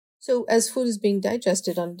So as food is being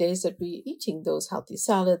digested on days that we're eating those healthy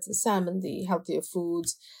salads, the salmon, the healthier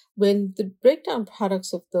foods, when the breakdown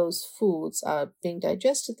products of those foods are being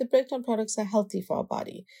digested, the breakdown products are healthy for our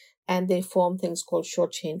body. And they form things called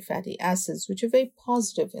short-chain fatty acids, which are very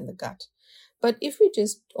positive in the gut. But if we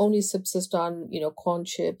just only subsist on, corn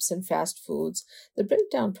chips and fast foods, the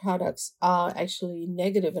breakdown products are actually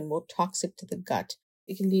negative and more toxic to the gut.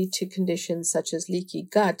 It can lead to conditions such as leaky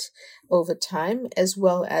gut over time, as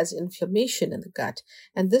well as inflammation in the gut.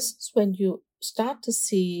 And this is when you start to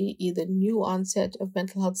see either new onset of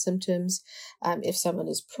mental health symptoms, if someone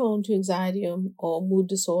is prone to anxiety or mood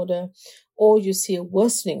disorder, or you see a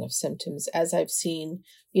worsening of symptoms, as I've seen,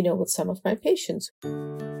 with some of my patients.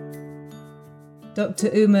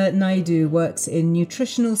 Dr Uma Naidoo works in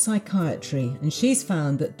nutritional psychiatry, and she's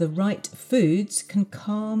found that the right foods can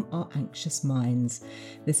calm our anxious minds.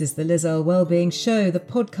 This is the Liz Earle Wellbeing Show, the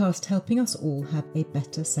podcast helping us all have a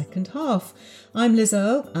better second half. I'm Liz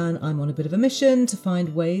Earle, and I'm on a bit of a mission to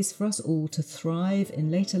find ways for us all to thrive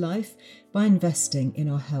in later life by investing in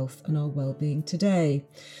our health and our well-being today.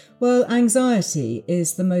 Well, anxiety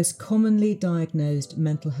is the most commonly diagnosed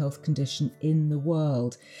mental health condition in the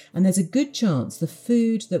world, and there's a good chance the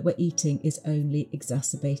food that we're eating is only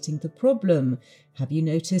exacerbating the problem. Have you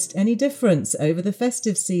noticed any difference over the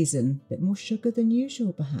festive season? A bit more sugar than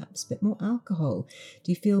usual, perhaps? A bit more alcohol?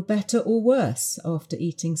 Do you feel better or worse after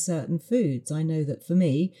eating certain foods? I know that for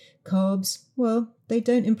me, carbs, well, they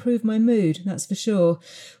don't improve my mood, that's for sure.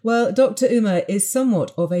 Well, Dr. Uma is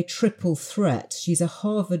somewhat of a triple threat. She's a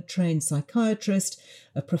Harvard-trained psychiatrist,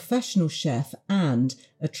 a professional chef, and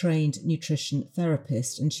a trained nutrition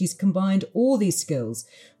therapist. And she's combined all these skills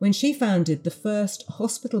when she founded the first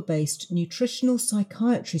hospital-based nutritional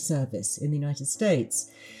psychiatry service in the United States.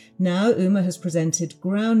 Now, Uma has presented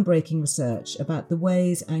groundbreaking research about the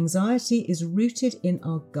ways anxiety is rooted in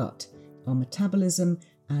our gut, our metabolism,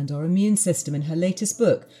 and our immune system in her latest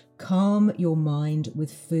book, Calm Your Mind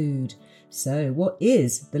with Food. So, what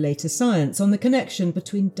is the latest science on the connection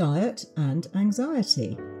between diet and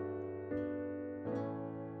anxiety?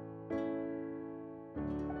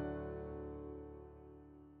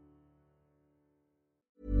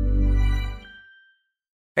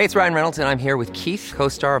 Hey, it's Ryan Reynolds, and I'm here with Keith,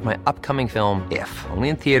 co-star of my upcoming film, If, only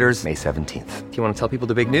in theaters May 17th. Do you want to tell people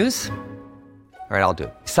the big news? All right, I'll do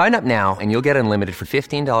it. Sign up now and you'll get unlimited for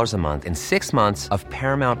 $15 a month and 6 months of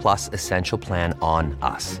Paramount Plus Essential Plan on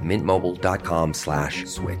us.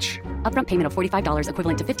 MintMobile.com/switch. Upfront payment of $45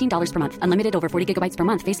 equivalent to $15 per month. Unlimited over 40 gigabytes per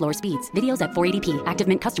month. Face lower speeds. Videos at 480p. Active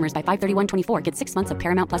Mint customers by 531.24 get 6 months of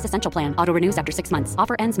Paramount Plus Essential Plan. Auto renews after 6 months.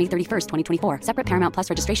 Offer ends May 31st, 2024. Separate Paramount Plus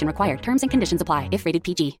registration required. Terms and conditions apply if rated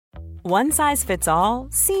PG. One size fits all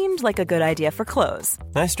seemed like a good idea for clothes.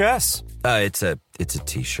 Nice dress. It's a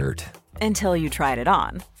t-shirt. Until you tried it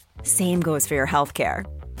on. Same goes for your healthcare.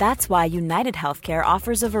 That's why United Healthcare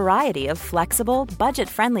offers a variety of flexible,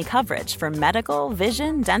 budget-friendly coverage for medical,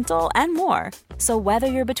 vision, dental, and more. So whether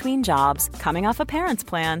you're between jobs, coming off a parent's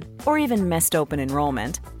plan, or even missed open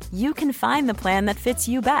enrollment, you can find the plan that fits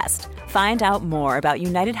you best. Find out more about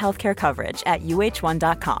United Healthcare coverage at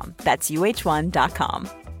uh1.com. That's uh1.com.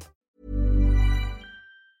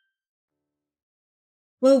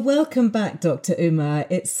 Well, welcome back, Dr. Uma.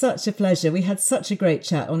 It's such a pleasure. We had such a great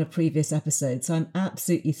chat on a previous episode, so I'm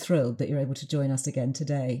absolutely thrilled that you're able to join us again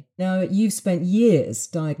today. Now, you've spent years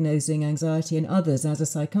diagnosing anxiety in others as a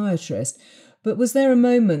psychiatrist, but was there a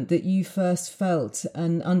moment that you first felt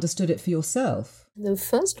and understood it for yourself? The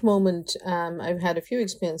first moment, I've had a few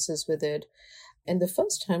experiences with it. And the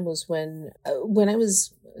first time was when I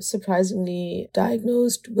was surprisingly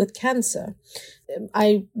diagnosed with cancer.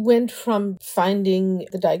 I went from finding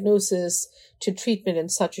the diagnosis to treatment in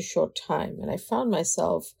such a short time. And I found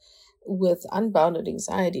myself with unbounded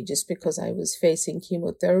anxiety just because I was facing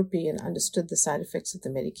chemotherapy and understood the side effects of the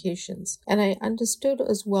medications. And I understood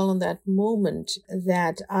as well in that moment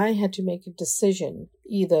that I had to make a decision,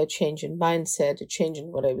 either a change in mindset, a change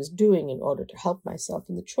in what I was doing in order to help myself.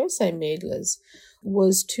 And the choice I made, Liz,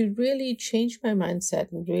 was to really change my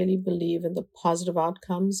mindset and really believe in the positive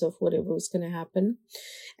outcomes of whatever was going to happen.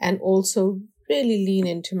 And also really lean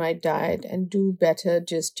into my diet and do better,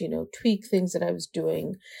 just, tweak things that I was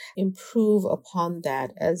doing, improve upon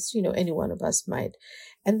that as, any one of us might.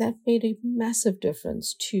 And that made a massive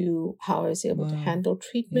difference to how I was able to handle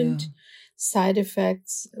treatment, side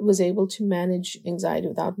effects, was able to manage anxiety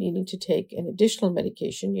without needing to take an additional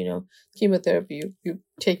medication. Chemotherapy, you're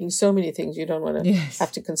taking so many things, you don't want to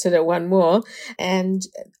have to consider one more. And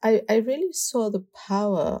I really saw the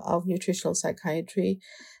power of nutritional psychiatry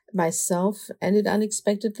myself, and it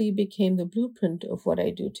unexpectedly became the blueprint of what I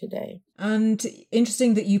do today. And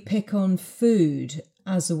interesting that you pick on food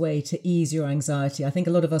as a way to ease your anxiety. I think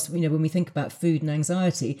a lot of us, when we think about food and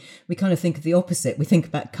anxiety, we kind of think of the opposite. We think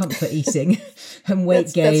about comfort eating and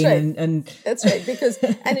weight gain. That's right. And that's right. Because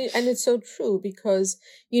and it's so true, because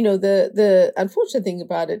the unfortunate thing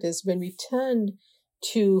about it is when we turn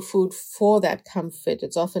to food for that comfort,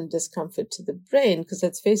 it's often discomfort to the brain, because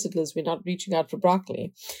let's face it, Liz, we're not reaching out for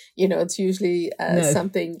broccoli. It's usually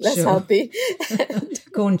something less healthy.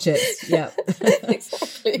 Corn chips, yeah.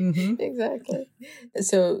 Exactly, exactly.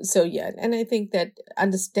 So yeah, and I think that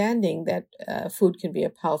understanding that food can be a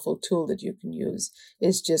powerful tool that you can use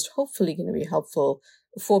is just hopefully going to be helpful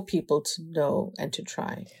for people to know and to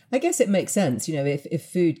try. I guess it makes sense, if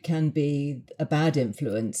food can be a bad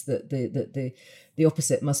influence, that the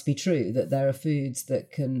opposite must be true, that there are foods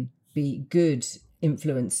that can be good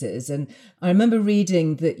influences. And I remember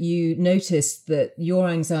reading that you noticed that your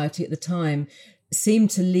anxiety at the time seemed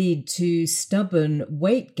to lead to stubborn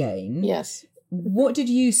weight gain. Yes. What did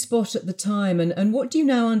you spot at the time, and what do you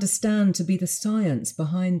now understand to be the science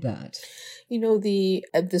behind that?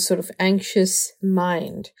 The sort of anxious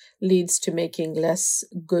mind leads to making less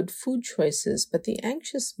good food choices, but the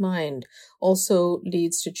anxious mind also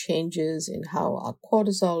leads to changes in how our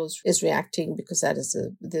cortisol is reacting, because that is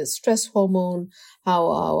the stress hormone, how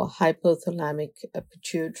our hypothalamic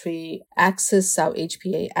pituitary axis, our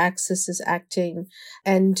HPA axis is acting,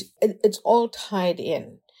 and it's all tied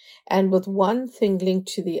in. And with one thing linked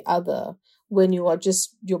to the other, when your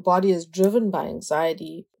body is driven by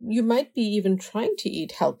anxiety, you might be even trying to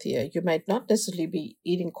eat healthier. You might not necessarily be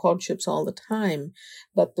eating corn chips all the time,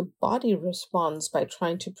 but the body responds by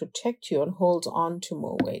trying to protect you and holds on to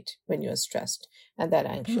more weight when you're stressed and that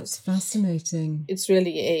anxious. That's fascinating. It's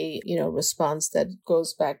really a response that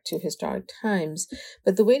goes back to historic times.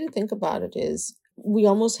 But the way to think about it is, we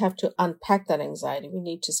almost have to unpack that anxiety. We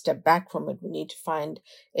need to step back from it. We need to find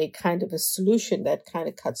a kind of a solution that kind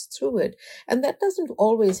of cuts through it. And that doesn't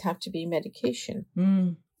always have to be medication.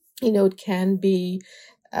 It can be,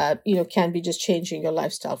 just changing your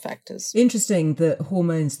lifestyle factors. Interesting that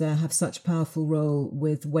hormones there have such a powerful role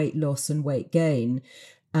with weight loss and weight gain,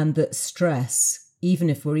 and that stress, even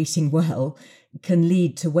if we're eating well, can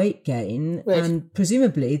lead to weight gain. Right. And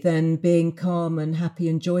presumably then being calm and happy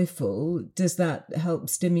and joyful, does that help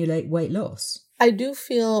stimulate weight loss? I do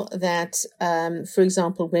feel that, for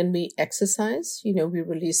example, when we exercise, we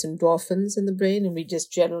release endorphins in the brain and we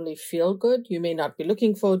just generally feel good. You may not be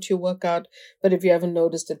looking forward to your workout, but if you haven't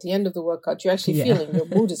noticed, at the end of the workout, you're actually feeling, your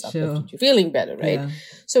mood is uplifted, You're feeling better, right? Yeah.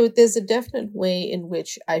 So there's a definite way in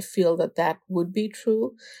which I feel that would be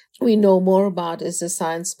true. We know more about is the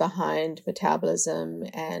science behind metabolism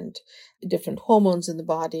and different hormones in the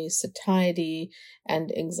body, satiety,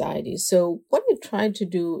 and anxiety. So what we tried to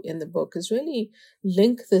do in the book is really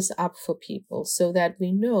link this up for people so that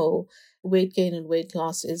we know weight gain and weight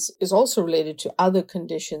loss is also related to other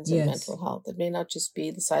conditions in mental health. It may not just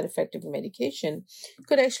be the side effect of a medication. It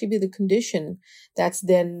could actually be the condition that's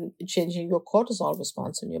then changing your cortisol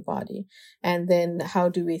response in your body. And then how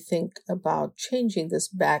do we think about changing this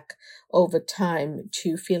back over time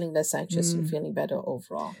to feeling less anxious and feeling better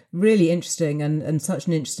overall? Really interesting, and such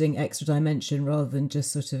an interesting extra dimension rather than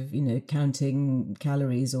just sort of, counting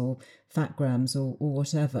calories or fat grams or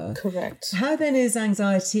whatever. Correct. How then is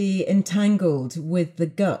anxiety entangled with the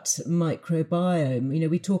gut microbiome?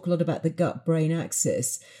 We talk a lot about the gut-brain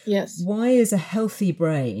axis. Yes. Why is a healthy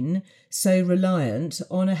brain so reliant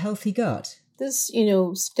on a healthy gut? This,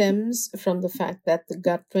 stems from the fact that the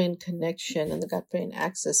gut-brain connection and the gut-brain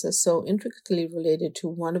axis is so intricately related to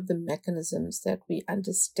one of the mechanisms that we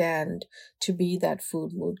understand to be that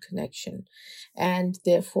food-mood connection, and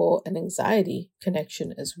therefore an anxiety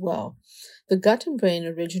connection as well. The gut and brain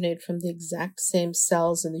originate from the exact same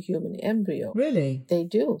cells in the human embryo. Really? They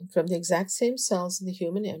do, from the exact same cells in the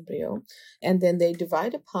human embryo. And then they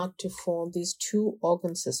divide apart to form these two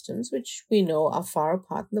organ systems, which we know are far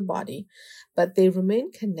apart in the body, but they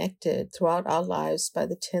remain connected throughout our lives by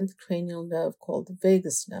the 10th cranial nerve called the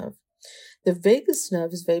vagus nerve. The vagus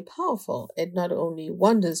nerve is very powerful. It not only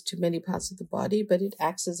wanders to many parts of the body, but it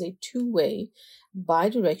acts as a two-way,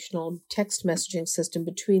 bidirectional text messaging system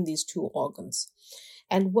between these two organs.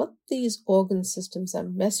 And what these organ systems are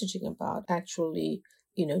messaging about actually,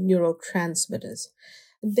 neurotransmitters.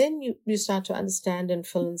 Then you start to understand and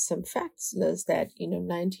fill in some facts, Liz, that,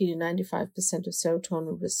 90 to 95% of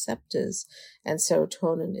serotonin receptors and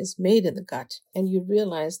serotonin is made in the gut. And you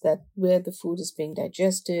realize that where the food is being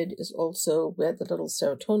digested is also where the little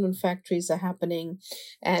serotonin factories are happening.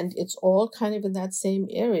 And it's all kind of in that same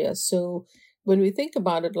area. So when we think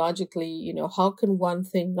about it logically, how can one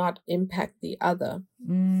thing not impact the other?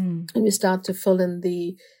 And we start to fill in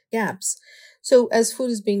the gaps. So as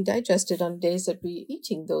food is being digested on days that we're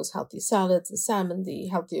eating those healthy salads, the salmon, the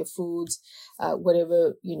healthier foods,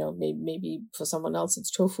 whatever, maybe for someone else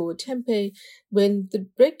it's tofu or tempeh, when the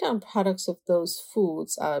breakdown products of those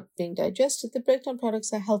foods are being digested, the breakdown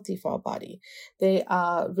products are healthy for our body. They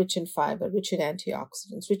are rich in fiber, rich in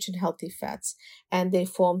antioxidants, rich in healthy fats, and they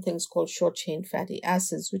form things called short-chain fatty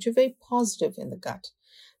acids, which are very positive in the gut.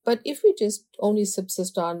 But if we just only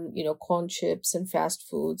subsist on, corn chips and fast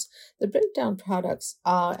foods, the breakdown products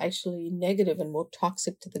are actually negative and more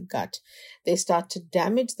toxic to the gut. They start to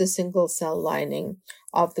damage the single cell lining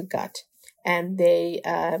of the gut. And they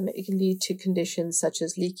it can lead to conditions such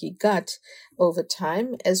as leaky gut over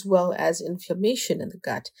time, as well as inflammation in the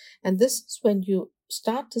gut. And this is when you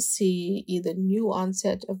start to see either new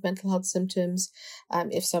onset of mental health symptoms,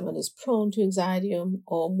 if someone is prone to anxiety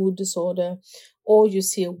or mood disorder, or you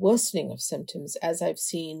see a worsening of symptoms, as I've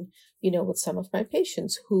seen, with some of my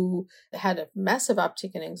patients who had a massive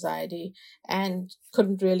uptick in anxiety and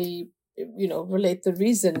couldn't really relate the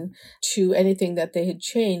reason to anything that they had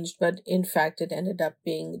changed, but in fact it ended up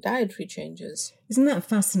being dietary changes. Isn't that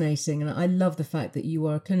fascinating? And I love the fact that you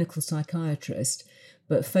are a clinical psychiatrist,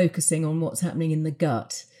 but focusing on what's happening in the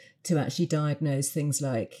gut to actually diagnose things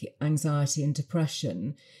like anxiety and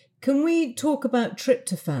depression. Can we talk about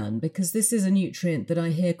tryptophan? Because this is a nutrient that I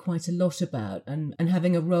hear quite a lot about and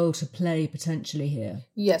having a role to play potentially here.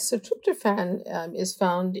 Yes, so tryptophan is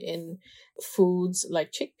found in foods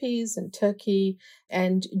like chickpeas and turkey.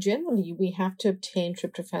 And generally, we have to obtain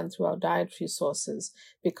tryptophan through our dietary sources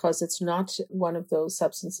because it's not one of those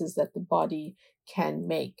substances that the body can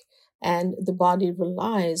make. And the body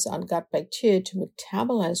relies on gut bacteria to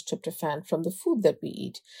metabolize tryptophan from the food that we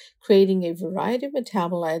eat, creating a variety of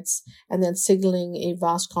metabolites and then signaling a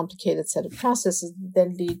vast, complicated set of processes that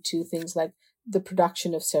then lead to things like the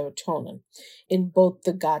production of serotonin in both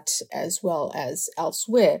the gut as well as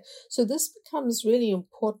elsewhere. So this becomes really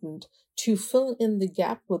important to fill in the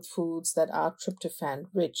gap with foods that are tryptophan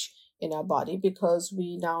rich in our body, because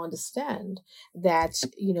we now understand that,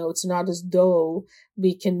 it's not as though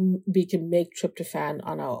we can make tryptophan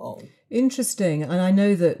on our own. Interesting. And I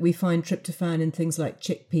know that we find tryptophan in things like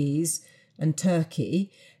chickpeas and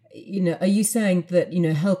turkey. Are you saying that,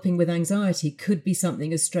 helping with anxiety could be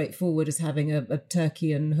something as straightforward as having a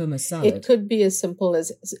turkey and hummus salad? It could be as simple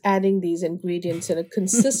as adding these ingredients in a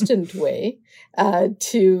consistent way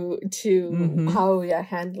to how we are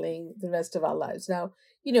handling the rest of our lives. Now,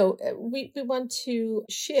 we want to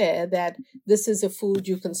share that this is a food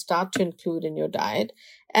you can start to include in your diet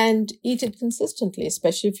and eat it consistently,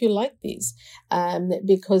 especially if you like these,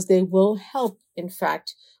 because they will help, in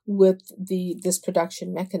fact, with this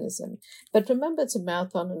production mechanism. But remember, it's a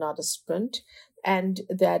marathon and not a sprint, and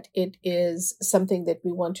that it is something that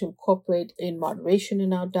we want to incorporate in moderation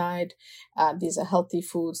in our diet. These are healthy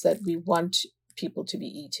foods that we want people to be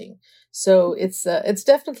eating. So it's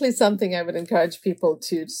definitely something I would encourage people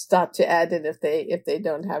to start to add in if they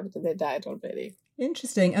don't have it in their diet already.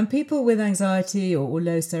 Interesting. And people with anxiety or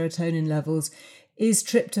low serotonin levels, is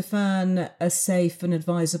tryptophan a safe and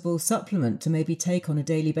advisable supplement to maybe take on a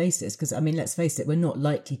daily basis? Because, let's face it, we're not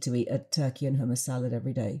likely to eat a turkey and hummus salad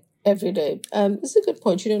every day. Every day. This is a good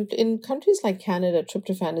point. In countries like Canada,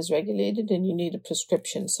 tryptophan is regulated and you need a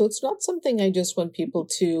prescription. So it's not something I just want people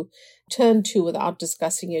to turn to without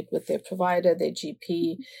discussing it with their provider, their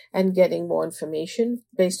GP, and getting more information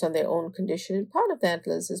based on their own condition. And part of that,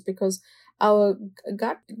 Liz, is because our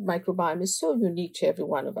gut microbiome is so unique to every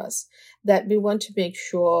one of us that we want to make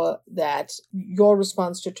sure that your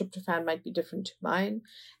response to tryptophan might be different to mine.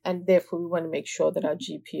 And therefore, we want to make sure that our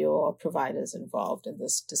GP or our provider is involved in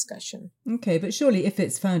this discussion. Okay, but surely if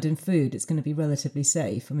it's found in food, it's going to be relatively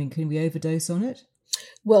safe. Can we overdose on it?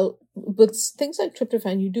 Well, with things like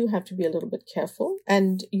tryptophan, you do have to be a little bit careful.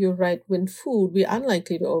 And you're right, when food, we're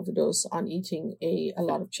unlikely to overdose on eating a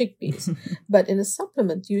lot of chickpeas. But in a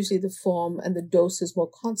supplement, usually the form and the dose is more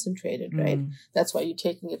concentrated, right? That's why you're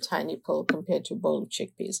taking a tiny pill compared to a bowl of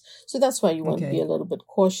chickpeas. So that's why you want to be a little bit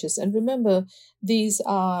cautious. And remember, these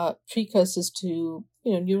are precursors to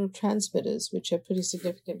neurotransmitters, which are pretty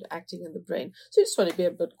significant acting in the brain. So you just want to be a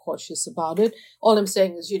bit cautious about it. All I'm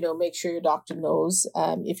saying is, make sure your doctor knows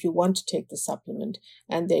if you want to take the supplement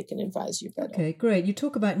and they can advise you better. Okay, great. You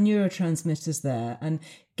talk about neurotransmitters there, and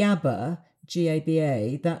GABA,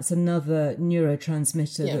 GABA, that's another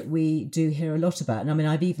neurotransmitter that we do hear a lot about. And I mean,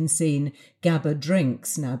 I've even seen GABA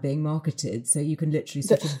drinks now being marketed, so you can literally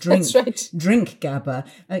sort of drink GABA.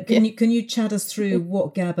 Can you chat us through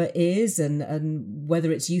what GABA is and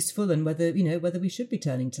whether it's useful and whether we should be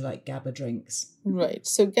turning to like GABA drinks? Right.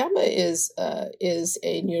 So GABA is a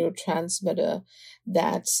neurotransmitter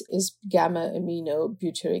that is gamma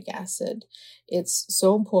aminobutyric acid. It's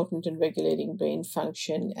so important in regulating brain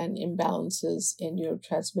function, and imbalances in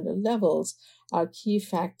neurotransmitter levels are a key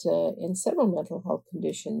factor in several mental health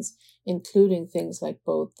conditions, including things like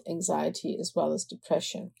both anxiety as well as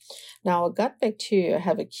depression. Now, our gut bacteria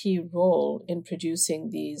have a key role in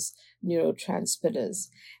producing these neurotransmitters.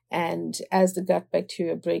 And as the gut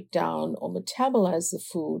bacteria break down or metabolize the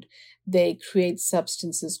food, they create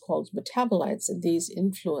substances called metabolites, and these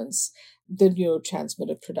influence the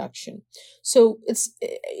neurotransmitter production. So it's,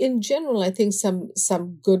 in general, I think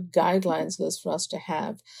some good guidelines list for us to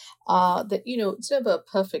have that, it's never a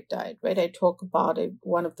perfect diet, right? I talk about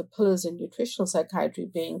one of the pillars in nutritional psychiatry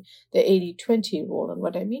being the 80-20 rule. And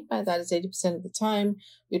what I mean by that is 80% of the time,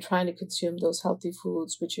 we're trying to consume those healthy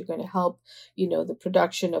foods, which are going to help, the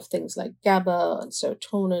production of things like GABA and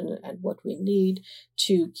serotonin and what we need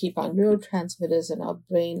to keep our neurotransmitters in our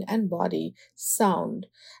brain and body sound.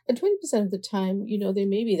 And 20% of the time, there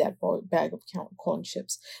may be that bag of corn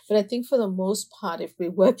chips. But I think for the most part, if we're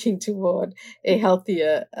working toward a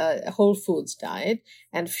healthier whole foods diet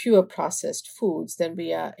and fewer processed foods, then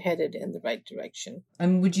we are headed in the right direction.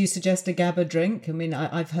 And would you suggest a GABA drink? I mean,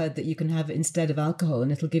 I've heard that you can have it instead of alcohol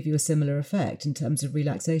and it'll give you a similar effect in terms of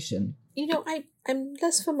relaxation. I'm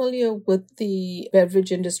less familiar with the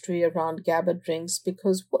beverage industry around GABA drinks,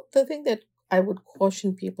 because the thing that I would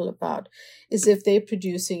caution people about is if they're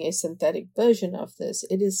producing a synthetic version of this,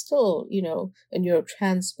 it is still, a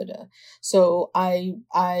neurotransmitter. So I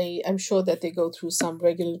am sure that they go through some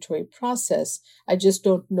regulatory process. I just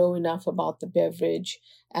don't know enough about the beverage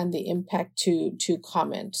and the impact to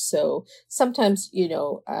comment. So sometimes,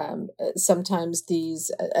 sometimes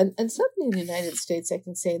these, and certainly in the United States, I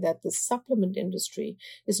can say that the supplement industry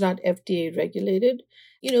is not FDA regulated,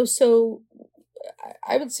 so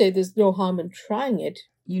I would say there's no harm in trying it,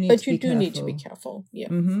 but you do need to be careful. Yeah.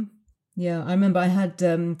 Mm-hmm. Yeah, I remember I had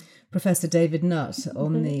Professor David Nutt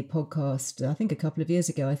on the podcast, I think a couple of years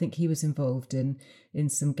ago. I think he was involved in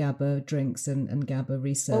some GABA drinks and GABA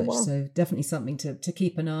research. Oh, wow. So definitely something to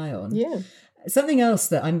keep an eye on. Yeah. Something else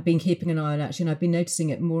that I've been keeping an eye on, actually, and I've been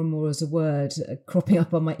noticing it more and more as a word cropping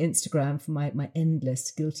up on my Instagram for my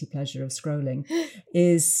endless guilty pleasure of scrolling,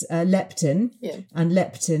 is leptin and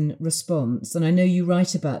leptin response. And I know you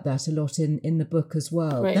write about that a lot in the book as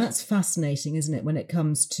well. Right. That's fascinating, isn't it, when it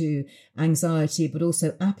comes to anxiety, but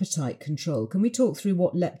also appetite control. Can we talk through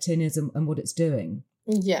what leptin is and what it's doing?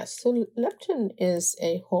 Yes, so leptin is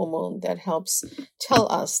a hormone that helps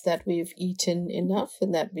tell us that we've eaten enough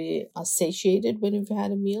and that we are satiated when we've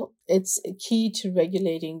had a meal. It's a key to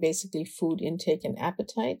regulating basically food intake and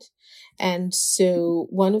appetite. And so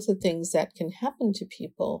one of the things that can happen to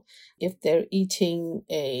people if they're eating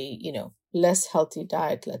a, less healthy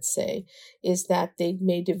diet, let's say, is that they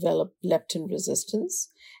may develop leptin resistance.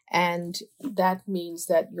 And that means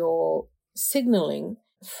that you're signaling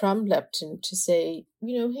from leptin to say,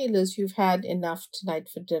 hey, Liz, you've had enough tonight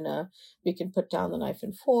for dinner. We can put down the knife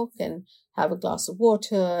and fork and have a glass of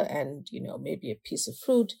water and, maybe a piece of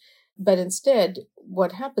fruit. But instead,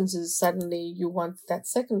 what happens is suddenly you want that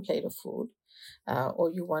second plate of food,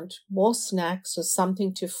 or you want more snacks or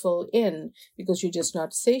something to fill in because you're just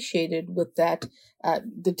not satiated with that,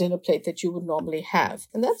 the dinner plate that you would normally have.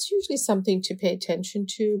 And that's usually something to pay attention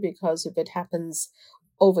to, because if it happens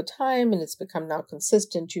over time and it's become now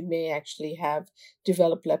consistent, you may actually have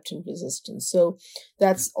developed leptin resistance. So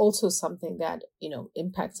that's also something that,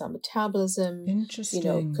 impacts our metabolism.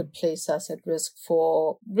 Interesting. Could place us at risk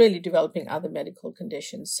for really developing other medical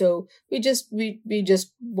conditions. So we just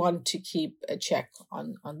want to keep a check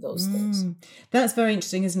on those things. That's very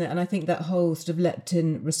interesting, isn't it? And I think that whole sort of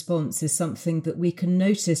leptin response is something that we can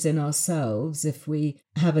notice in ourselves if we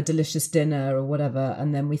have a delicious dinner or whatever,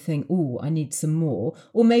 and then we think, oh, I need some more.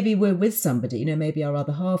 Or maybe we're with somebody, maybe our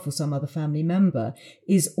other half or some other family member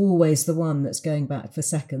is always the one that's going back for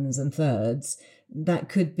seconds and thirds. That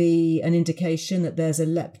could be an indication that there's a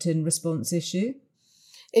leptin response issue.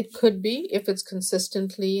 It could be if it's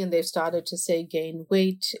consistently and they've started to say gain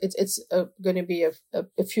weight. It's going to be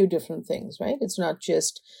a few different things, right? It's not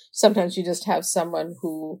just, sometimes you just have someone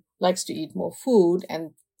who likes to eat more food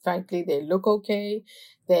and frankly, they look okay.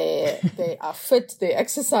 They are fit, they're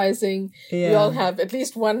exercising. Yeah. We all have at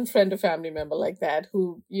least one friend or family member like that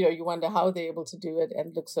who, you wonder how they're able to do it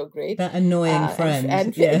and look so great. That annoying friend.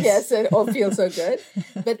 And yes. Or feel so good.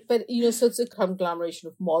 But so it's a conglomeration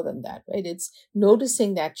of more than that, right? It's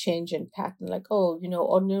noticing that change in pattern, like,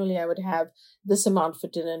 ordinarily I would have this amount for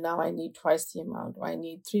dinner. Now I need twice the amount, or I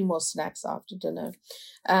need 3 more snacks after dinner.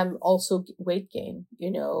 Also weight gain,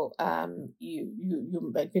 you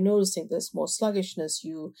might be noticing there's more sluggishness.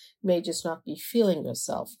 You may just not be feeling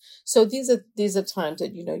yourself. So these are times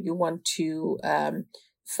that, you want to,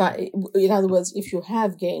 in other words, if you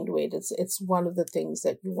have gained weight, it's one of the things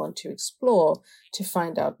that you want to explore to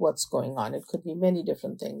find out what's going on. It could be many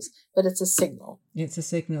different things, but it's a signal. It's a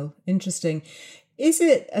signal. Interesting. Is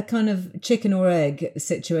it a kind of chicken or egg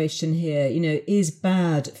situation here? Is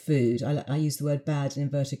bad food, I use the word bad in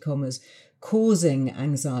inverted commas, causing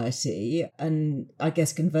anxiety? And I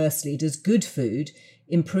guess conversely, does good food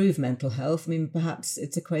improve mental health? I mean, perhaps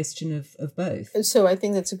it's a question of both. So I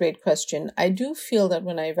think that's a great question. I do feel that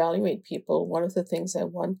when I evaluate people, one of the things I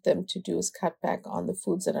want them to do is cut back on the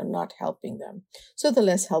foods that are not helping them. So the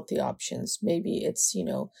less healthy options, maybe it's,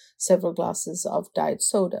 several glasses of diet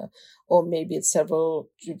soda, or maybe it's several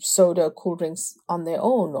soda, cool drinks on their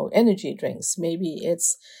own, or energy drinks. Maybe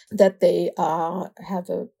it's that they have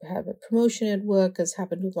a promotion at work, as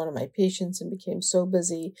happened with one of my patients, and became so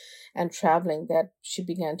busy and traveling that she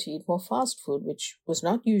began to eat more fast food, which was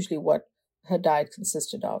not usually what her diet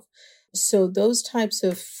consisted of. So those types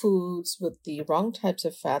of foods with the wrong types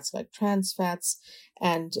of fats, like trans fats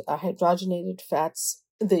and hydrogenated fats,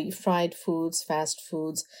 the fried foods, fast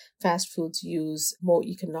foods use more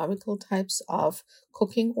economical types of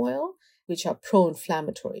cooking oil, which are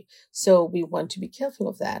pro-inflammatory. So we want to be careful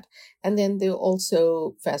of that. And then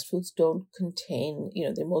fast foods don't contain,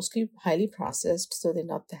 they're mostly highly processed, so they're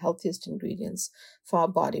not the healthiest ingredients for our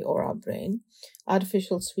body or our brain.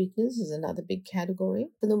 Artificial sweeteners is another big category.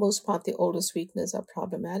 For the most part, the older sweeteners are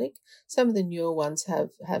problematic. Some of the newer ones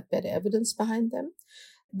have better evidence behind them.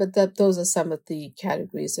 But those are some of the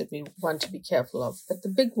categories that we want to be careful of. But the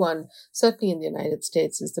big one, certainly in the United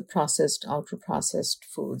States, is the processed, ultra-processed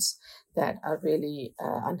foods that are really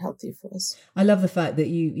unhealthy for us. I love the fact that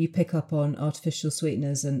you pick up on artificial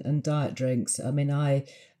sweeteners and diet drinks. I mean, I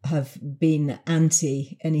have been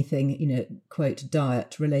anti anything, quote,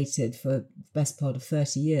 diet related for the best part of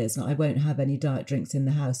 30 years. I won't have any diet drinks in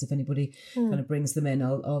the house. If anybody kind of brings them in,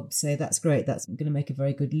 I'll say, that's great. That's going to make a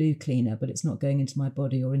very good loo cleaner, but it's not going into my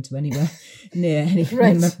body or into anywhere near any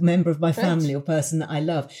member of my family or person that I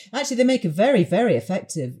love. Actually, they make a very, very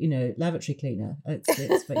effective, lavatory cleaner.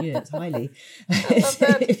 It's highly,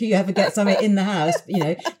 if you ever get something in the house,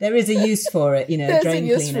 there is a use for it, There's drain a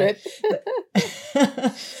use cleaner. For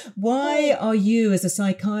it. Why are you as a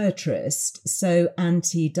psychiatrist so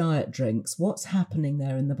anti-diet drinks? What's happening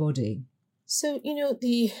there in the body? So,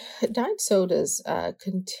 the diet sodas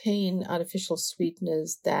contain artificial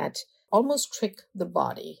sweeteners that almost trick the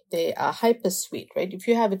body. They are hyper sweet, right? If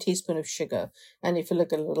you have a teaspoon of sugar, and if you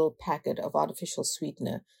look at a little packet of artificial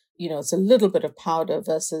sweetener, it's a little bit of powder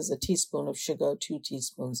versus a teaspoon of sugar, 2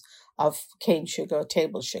 teaspoons of cane sugar or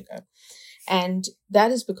table sugar. And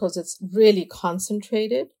that is because it's really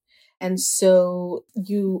concentrated. And so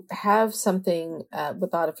you have something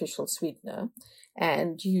with artificial sweetener,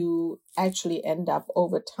 and you actually end up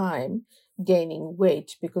over time gaining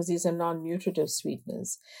weight because these are non-nutritive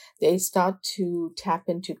sweeteners. They start to tap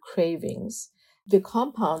into cravings. The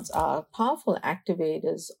compounds are powerful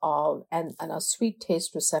activators of and are sweet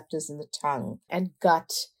taste receptors in the tongue and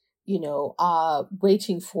gut, are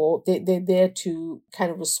waiting for, they're there to kind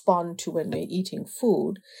of respond to when we're eating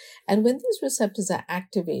food. And when these receptors are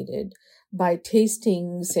activated by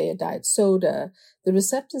tasting, say, a diet soda, the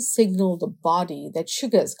receptors signal the body that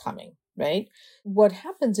sugar is coming, right? What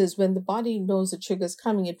happens is when the body knows that sugar is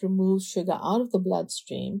coming, it removes sugar out of the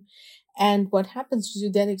bloodstream. And what happens is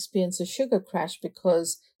you then experience a sugar crash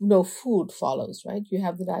because no food follows, right? You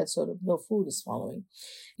have the diet soda, no food is following.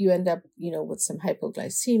 You end up, with some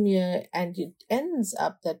hypoglycemia, and it ends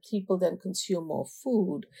up that people then consume more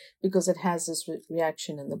food because it has this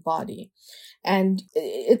reaction in the body. And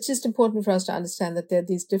it's just important for us to understand that there are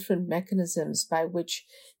these different mechanisms by which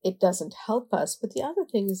it doesn't help us. But the other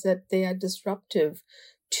thing is that they are disruptive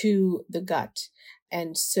to the gut.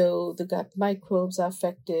 And so the gut microbes are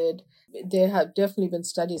affected. There have definitely been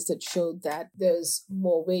studies that showed that there's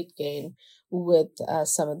more weight gain with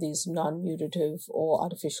some of these non-nutritive or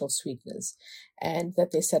artificial sweeteners, and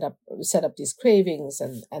that they set up these cravings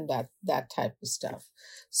and that type of stuff.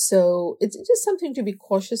 So it's just something to be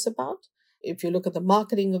cautious about. if you look at the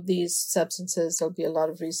marketing of these substances, there'll be a lot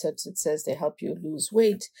of research that says they help you lose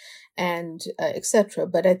weight and etc.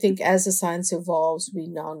 But I think as the science evolves, we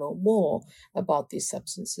now know more about these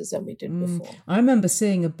substances than we did before. I remember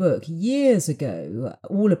seeing a book years ago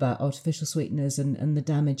all about artificial sweeteners and the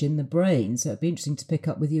damage in the brain. So it'd be interesting to pick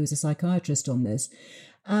up with you as a psychiatrist on this.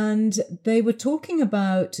 And they were talking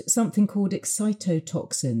about something called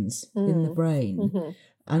excitotoxins in the brain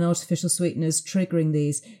and artificial sweeteners triggering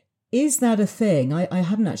these. Is that a thing? I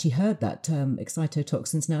hadn't actually heard that term,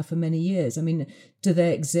 excitotoxins, now for many years. I mean, do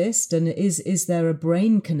they exist? And is there a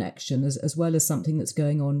brain connection as well as something that's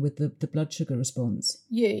going on with the blood sugar response?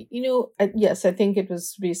 Yeah, yes, I think it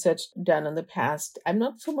was research done in the past. I'm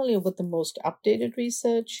not familiar with the most updated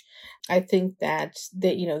research. I think that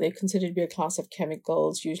they're considered to be a class of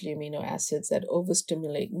chemicals, usually amino acids, that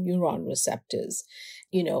overstimulate neuron receptors.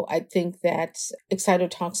 I think that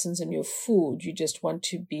excitotoxins in your food, you just want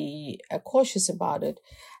to be cautious about it.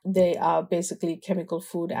 They are basically chemical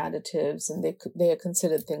food additives, and they are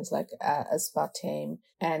considered things like aspartame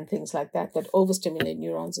and things like that overstimulate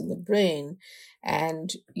neurons in the brain.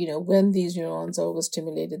 And, when these neurons are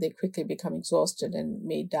overstimulated, they quickly become exhausted and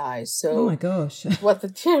may die. So, oh my gosh. What the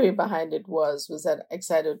theory behind it was that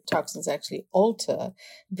excitotoxins actually alter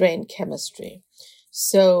brain chemistry.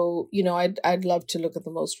 So, I'd love to look at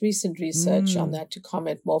the most recent research on that to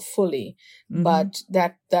comment more fully. But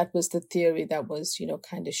that was the theory that was,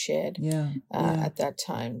 kind of shared at that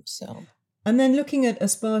time. So, and then looking at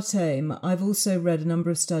aspartame, I've also read a number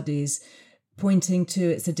of studies pointing to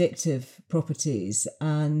its addictive properties.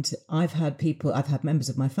 And I've had members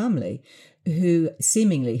of my family who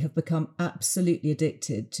seemingly have become absolutely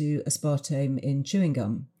addicted to aspartame in chewing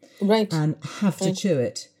gum. Right. And have to chew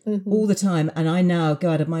it all the time. And I now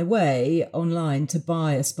go out of my way online to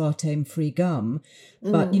buy aspartame-free gum.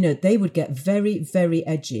 But, they would get very, very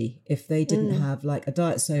edgy if they didn't have like a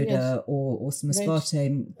diet soda or some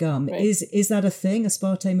aspartame gum. Right. Is that a thing,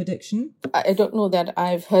 aspartame addiction? I don't know that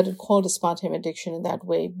I've heard it called aspartame addiction in that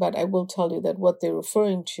way, but I will tell you that what they're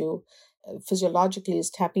referring to physiologically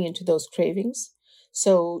is tapping into those cravings.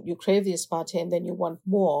 So you crave the aspartame, then you want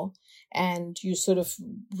more, and you sort of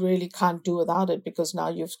really can't do without it because now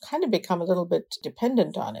you've kind of become a little bit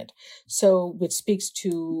dependent on it. So which speaks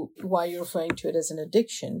to why you're referring to it as an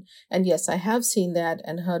addiction. And yes, I have seen that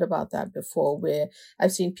and heard about that before, where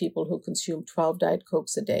I've seen people who consume 12 Diet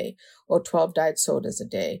Cokes a day or 12 Diet Sodas a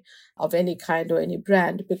day of any kind or any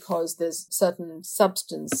brand because there's certain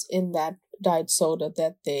substance in that diet soda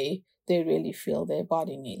that they really feel their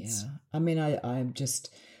body needs. Yeah. I mean, I'm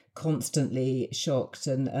just constantly shocked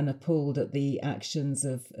and appalled at the actions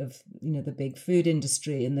of the big food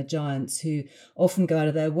industry and the giants who often go out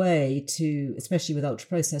of their way to, especially with ultra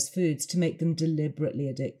processed foods, to make them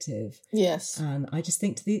deliberately addictive. Yes. And I just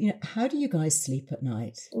think how do you guys sleep at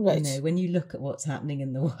night? Right. When you look at what's happening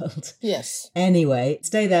in the world. Yes. Anyway,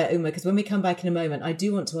 stay there, Uma, because when we come back in a moment, I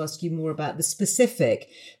do want to ask you more about the specific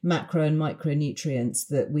macro and micronutrients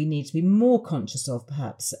that we need to be more conscious of,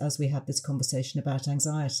 perhaps, as we have this conversation about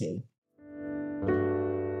anxiety.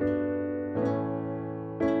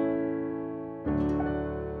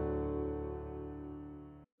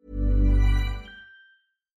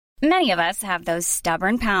 Many of us have those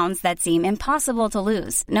stubborn pounds that seem impossible to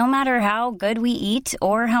lose, no matter how good we eat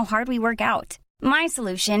or how hard we work out. My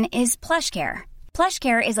solution is PlushCare.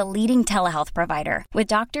 PlushCare is a leading telehealth provider with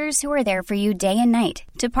doctors who are there for you day and night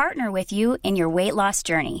to partner with you in your weight loss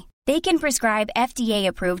journey. They can prescribe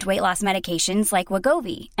FDA-approved weight loss medications like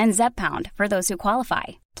Wegovy and Zepbound for those who qualify.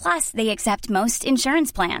 Plus, they accept most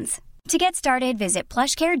insurance plans. To get started, visit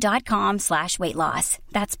plushcare.com/weightloss.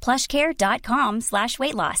 That's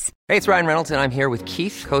plushcare.com/weightloss. Hey, it's Ryan Reynolds, and I'm here with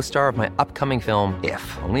Keith, co-star of my upcoming film,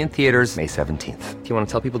 If, only in theaters May 17th. Do you want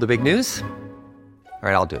to tell people the big news? All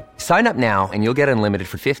right, I'll do it. Sign up now and you'll get unlimited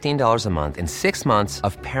for $15 a month and 6 months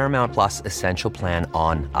of Paramount Plus Essential Plan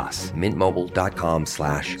on us.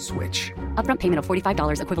 MintMobile.com/switch. Upfront payment of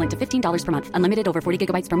 $45 equivalent to $15 per month. Unlimited over 40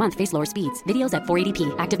 gigabytes per month. Face lower speeds. Videos at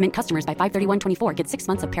 480p. Active Mint customers by 531.24 get 6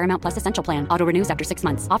 months of Paramount Plus Essential Plan. Auto renews after 6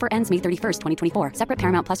 months. Offer ends May 31st, 2024. Separate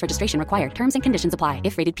Paramount Plus registration required. Terms and conditions apply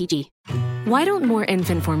if rated PG. Why don't more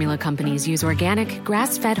infant formula companies use organic,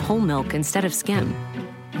 grass-fed whole milk instead of skim?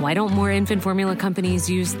 Why don't more infant formula companies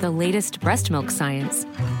use the latest breast milk science?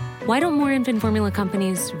 Why don't more infant formula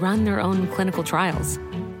companies run their own clinical trials?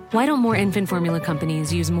 Why don't more infant formula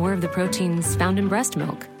companies use more of the proteins found in breast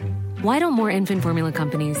milk? Why don't more infant formula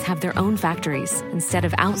companies have their own factories instead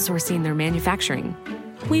of outsourcing their manufacturing?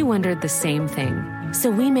 We wondered the same thing. So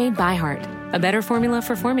we made ByHeart, a better formula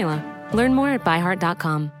for formula. Learn more at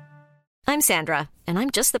byheart.com. I'm Sandra, and I'm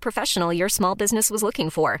just the professional your small business was looking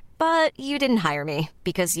for. But you didn't hire me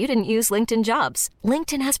because you didn't use LinkedIn Jobs.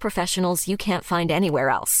 LinkedIn has professionals you can't find anywhere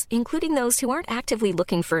else, including those who aren't actively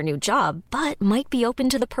looking for a new job, but might be open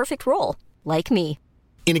to the perfect role, like me.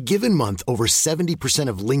 In a given month, over 70%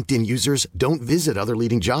 of LinkedIn users don't visit other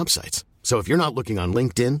leading job sites. So if you're not looking on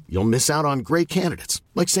LinkedIn, you'll miss out on great candidates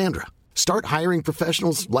like Sandra. Start hiring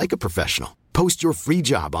professionals like a professional. Post your free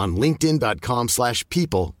job on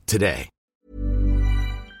linkedin.com/people today.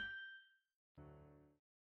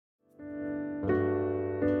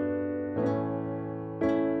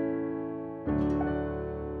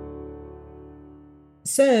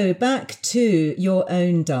 So back to your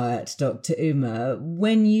own diet, Dr. Uma.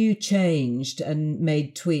 When you changed and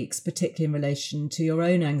made tweaks, particularly in relation to your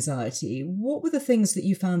own anxiety, what were the things that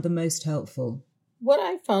you found the most helpful? What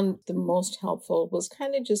I found the most helpful was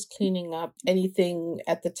kind of just cleaning up anything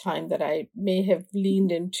at the time that I may have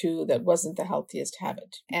leaned into that wasn't the healthiest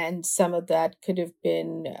habit. And some of that could have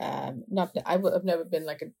been, I've never been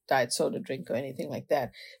like a diet soda drink or anything like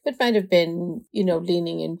that, but might have been,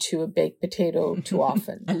 leaning into a baked potato too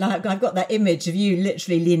often. I've got that image of you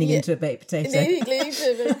literally leaning into a baked potato. Leaning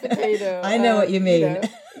into a baked potato. I know what you mean.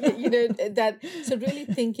 So really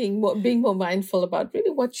being more mindful about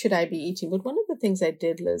really what should I be eating. But one of the things I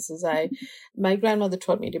did, Liz, is my grandmother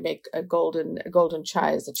taught me to make a golden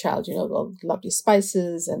chai as a child, all the lovely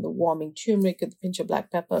spices and the warming turmeric and the pinch of black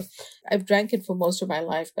pepper. I've drank it for most of my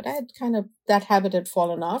life, but I had that habit had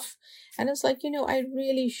fallen off. And it's like, I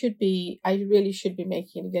really should be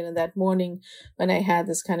making it again. And that morning when I had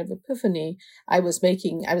this kind of epiphany, I was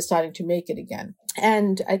starting to make it again.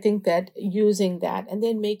 And I think that using that and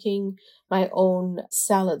then making my own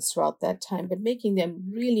salads throughout that time, but making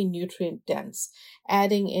them really nutrient dense,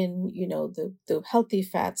 adding in, the healthy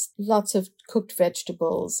fats, lots of cooked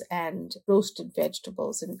vegetables and roasted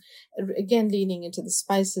vegetables, and again, leaning into the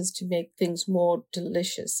spices to make things more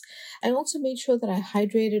delicious. I also made sure that I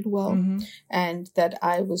hydrated well and that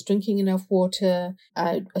I was drinking enough water.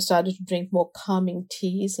 I started to drink more calming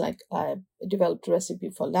teas, like I developed a recipe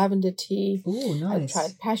for lavender tea. Oh, nice. I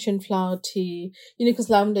tried passion flower tea, because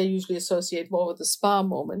lavender usually associate more with the spa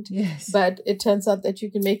moment. Yes. But it turns out that you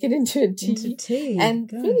can make it into a tea. And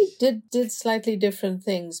Gosh. really did slightly different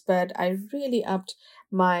things. But I really upped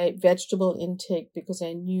my vegetable intake because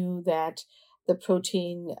I knew that the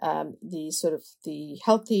protein, the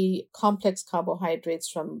healthy complex carbohydrates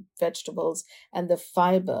from vegetables and the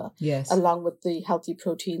fiber, yes, along with the healthy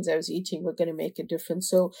proteins I was eating were going to make a difference.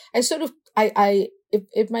 So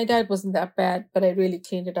if my diet wasn't that bad, but I really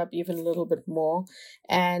cleaned it up even a little bit more.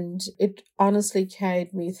 And it honestly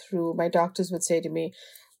carried me through. My doctors would say to me,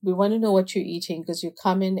 we want to know what you're eating because you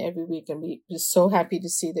come in every week and we're so happy to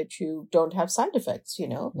see that you don't have side effects,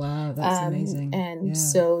 Wow, that's amazing. And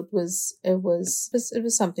so it was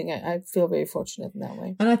something I feel very fortunate in that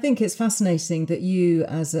way. And I think it's fascinating that you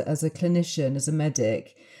as a clinician, as a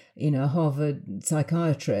medic, a Harvard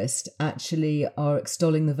psychiatrist, actually are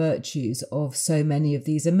extolling the virtues of so many of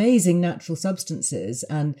these amazing natural substances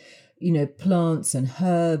and plants and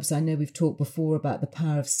herbs. I know we've talked before about the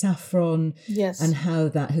power of saffron, yes, and how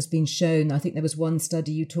that has been shown. I think there was one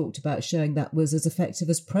study you talked about showing that was as effective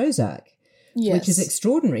as Prozac, yes, which is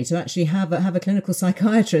extraordinary to actually have a clinical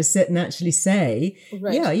psychiatrist sit and actually say,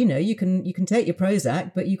 right, yeah, you can take your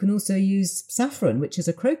Prozac, but you can also use saffron, which is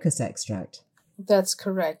a crocus extract. That's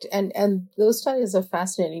correct. And those studies are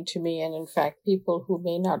fascinating to me. And in fact, people who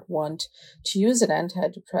may not want to use an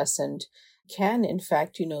antidepressant can, in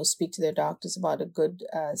fact, speak to their doctors about a good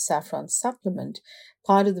saffron supplement.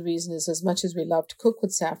 Part of the reason is as much as we love to cook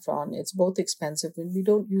with saffron, it's both expensive and we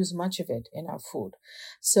don't use much of it in our food.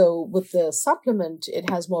 So with the supplement, it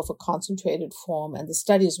has more of a concentrated form, and the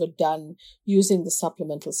studies were done using the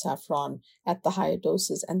supplemental saffron at the higher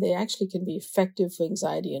doses, and they actually can be effective for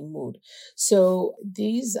anxiety and mood. So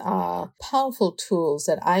these are powerful tools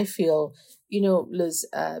that I feel Liz,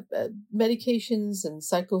 medications and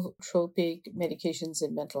psychotropic medications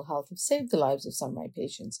in mental health have saved the lives of some of my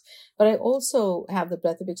patients. But I also have the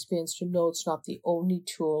breadth of experience to know it's not the only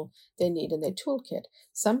tool they need in their toolkit.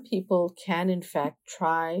 Some people can, in fact,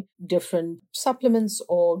 try different supplements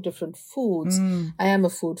or different foods. I am a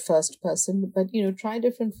food first person, but, try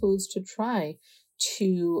different foods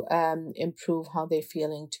to improve how they're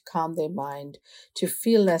feeling, to calm their mind, to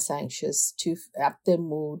feel less anxious, to up their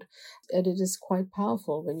mood. And it is quite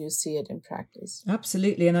powerful when you see it in practice.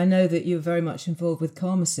 Absolutely. And I know that you're very much involved with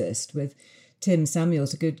Pharmacist, with Tim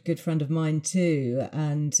Samuels, a good friend of mine too,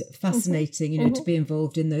 and fascinating, to be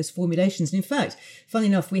involved in those formulations. And in fact, funny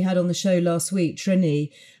enough, we had on the show last week,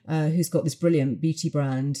 Trini, who's got this brilliant beauty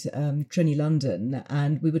brand, Trini London,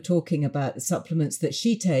 and we were talking about the supplements that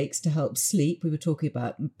she takes to help sleep. We were talking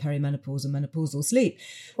about perimenopause and menopausal sleep.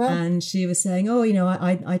 Wow. And she was saying,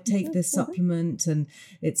 I take this supplement and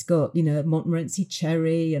it's got, Montmorency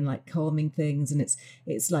cherry and like calming things, and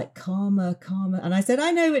it's like calmer. And I said,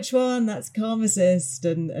 I know which one, that's Calmacist.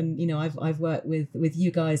 And I've worked with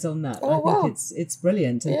you guys on that. I think it's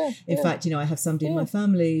brilliant. And in fact, I have somebody in my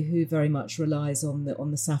family who very much relies on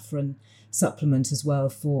the saffron supplement as well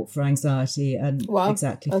for anxiety, and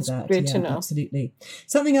exactly that's for that. Great to know. Absolutely.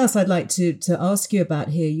 Something else I'd like to ask you about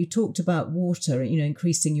here. You talked about water,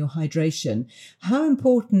 increasing your hydration. How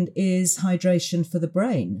important is hydration for the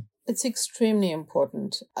brain? It's extremely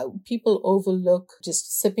important. People overlook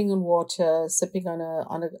just sipping on water, sipping on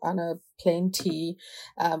a plain tea,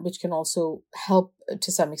 which can also help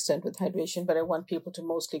to some extent with hydration. But I want people to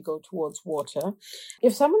mostly go towards water.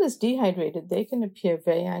 If someone is dehydrated, they can appear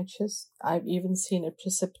very anxious. I've even seen it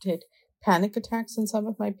precipitate panic attacks in some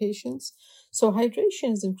of my patients. So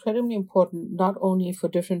hydration is incredibly important, not only for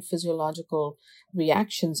different physiological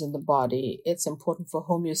reactions in the body, it's important for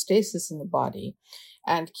homeostasis in the body.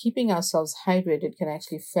 And keeping ourselves hydrated can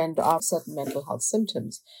actually fend off certain mental health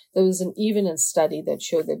symptoms. There was even a study that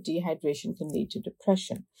showed that dehydration can lead to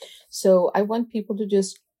depression. So I want people to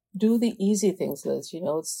just do the easy things, Liz.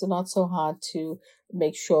 It's not so hard to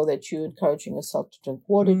make sure that you're encouraging yourself to drink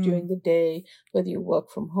water during the day, whether you work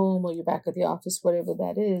from home or you're back at the office, whatever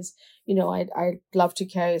that is. I'd love to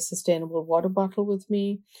carry a sustainable water bottle with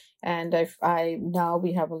me. And now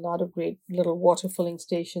we have a lot of great little water filling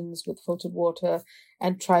stations with filtered water,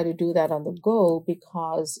 and try to do that on the go,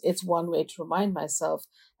 because it's one way to remind myself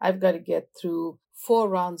I've got to get through 4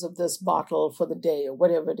 rounds of this bottle for the day, or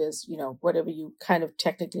whatever it is, whatever you kind of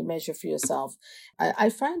technically measure for yourself.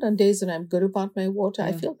 I find on days that I'm good about my water,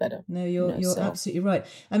 I feel better. No, you're absolutely right.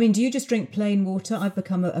 I mean, do you just drink plain water? I've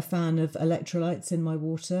become a fan of electrolytes in my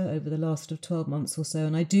water over the last 12 months or so,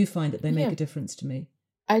 and I do find that they make a difference to me.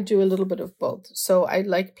 I do a little bit of both. So I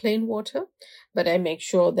like plain water, but I make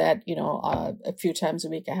sure that, a few times a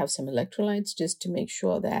week I have some electrolytes just to make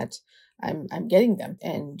sure that I'm getting them.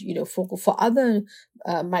 And, for other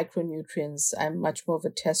micronutrients, I'm much more of a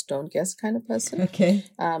test, don't guess kind of person. Okay.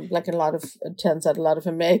 It turns out a lot of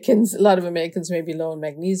Americans may be low in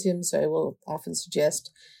magnesium. So I will often suggest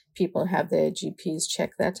people have their GPs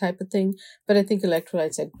check that type of thing. But I think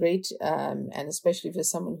electrolytes are great. And especially for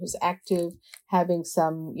someone who's active, having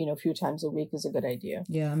some, a few times a week is a good idea.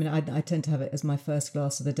 Yeah, I mean, I tend to have it as my first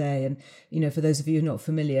glass of the day. And, for those of you who are not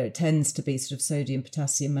familiar, it tends to be sort of sodium,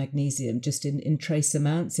 potassium, magnesium, just in trace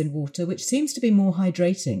amounts in water, which seems to be more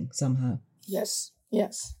hydrating somehow. Yes.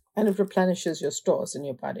 And it replenishes your stores in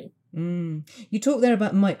your body. You talk there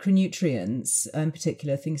about micronutrients, in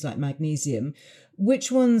particular, things like magnesium.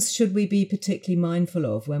 Which ones should we be particularly mindful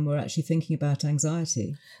of when we're actually thinking about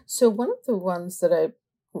anxiety? So one of the ones that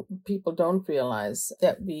people don't realize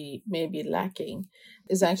that we may be lacking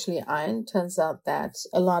is actually iron. Turns out that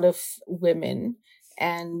a lot of women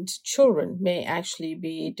and children may actually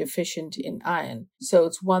be deficient in iron. So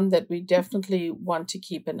it's one that we definitely want to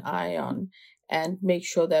keep an eye on and make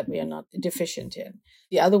sure that we are not deficient in.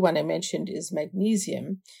 The other one I mentioned is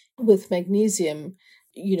magnesium. With magnesium,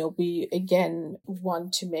 we again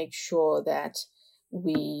want to make sure that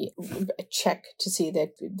we check to see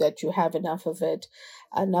that you have enough of it.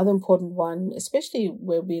 Another important one, especially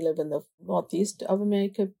where we live in the northeast of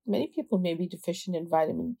America, many people may be deficient in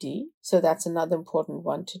vitamin D. So that's another important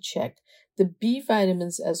one to check. The B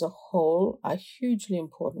vitamins as a whole are hugely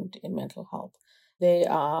important in mental health. They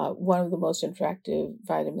are one of the most interactive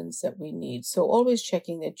vitamins that we need. So always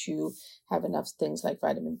checking that you have enough things like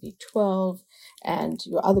vitamin B12 and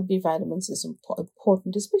your other B vitamins is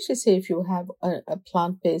important, especially say if you have a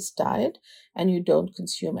plant-based diet and you don't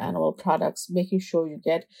consume animal products, making sure you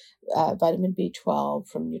get vitamin B12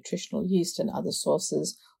 from nutritional yeast and other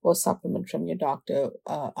sources or supplement from your doctor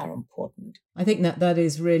are important. I think that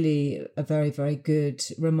is really a very, very good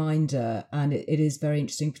reminder. And it is very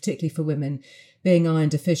interesting, particularly for women being iron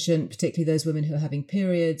deficient, particularly those women who are having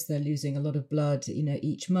periods. They're losing a lot of blood,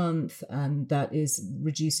 each month, and that is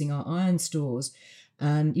reducing our iron stores.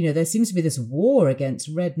 And, there seems to be this war against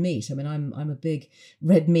red meat. I mean, I'm a big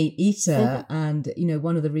red meat eater. And,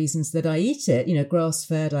 one of the reasons that I eat it,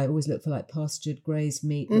 grass-fed, I always look for like pastured grazed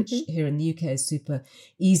meat, which here in the UK is super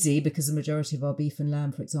easy because the majority of our beef and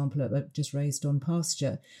lamb, for example, are just raised on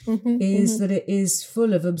pasture, is that it is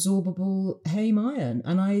full of absorbable heme iron.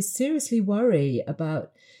 And I seriously worry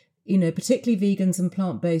about particularly vegans and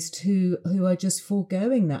plant-based who are just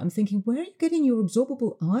foregoing that. I'm thinking, where are you getting your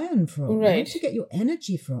absorbable iron from? Right. Where do you get your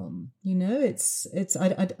energy from?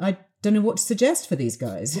 I don't know what to suggest for these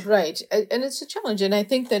guys. Right. And it's a challenge. And I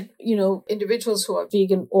think that, individuals who are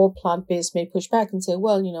vegan or plant-based may push back and say,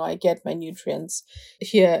 well, I get my nutrients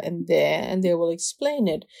here and there, and they will explain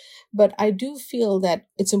it. But I do feel that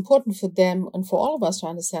it's important for them and for all of us to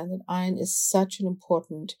understand that iron is such an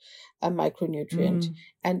important micronutrient.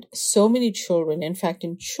 And so many children, in fact,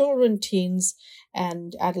 in children, teens,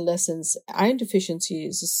 and adolescents, iron deficiency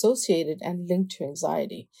is associated and linked to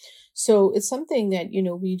anxiety. So it's something that,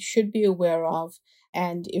 we should be aware of.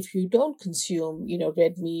 And if you don't consume,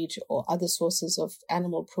 red meat or other sources of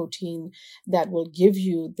animal protein that will give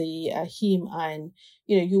you the heme iron,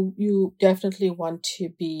 you definitely want to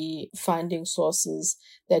be finding sources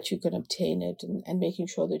that you can obtain it and making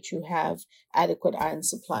sure that you have adequate iron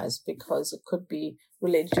supplies, because it could be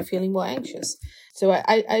related to feeling more anxious. So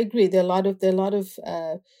I agree. There are a lot of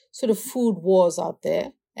sort of food wars out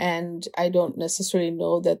there. And I don't necessarily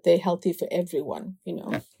know that they're healthy for everyone,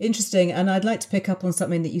 Interesting. And I'd like to pick up on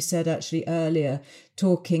something that you said actually earlier,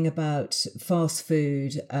 talking about fast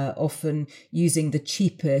food, often using the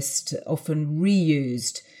cheapest, often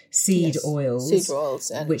reused seed oils,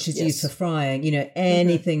 and, which is used for frying,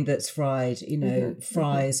 anything that's fried,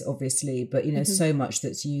 fries, obviously, but, so much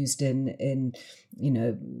that's used in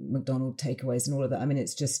McDonald's takeaways and all of that. I mean,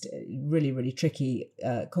 it's just really, really tricky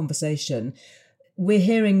conversation. We're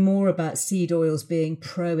hearing more about seed oils being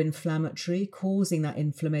pro-inflammatory, causing that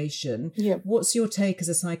inflammation. Yeah. What's your take as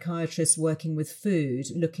a psychiatrist working with food,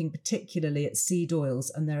 looking particularly at seed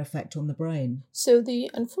oils and their effect on the brain? So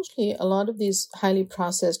unfortunately, a lot of these highly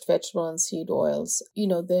processed vegetable and seed oils,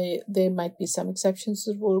 there might be some exceptions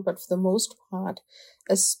to the rule, but for the most part,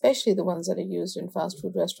 especially the ones that are used in fast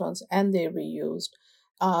food restaurants and they're reused,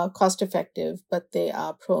 are cost effective, but they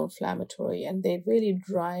are pro-inflammatory and they really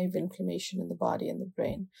drive inflammation in the body and the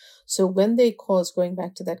brain. So when they cause, going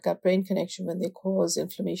back to that gut-brain connection, when they cause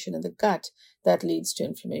inflammation in the gut, that leads to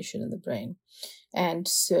inflammation in the brain. And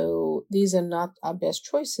so these are not our best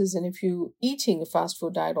choices. And if you're eating a fast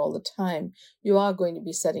food diet all the time, you are going to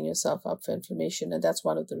be setting yourself up for inflammation. And that's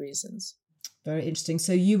one of the reasons. Very interesting.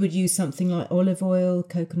 So you would use something like olive oil,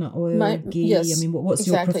 coconut oil, ghee? Yes, I mean, what's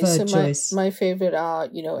exactly. Your preferred choice? My favorite are,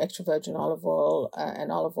 extra virgin olive oil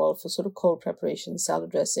and olive oil for sort of cold preparations,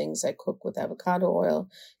 salad dressings. I cook with avocado oil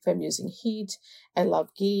if I'm using heat. I love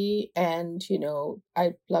ghee and,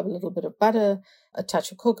 I love a little bit of butter, a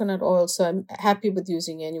touch of coconut oil. So I'm happy with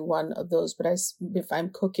using any one of those. But if I'm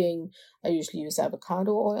cooking, I usually use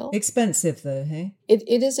avocado oil. Expensive though, hey? It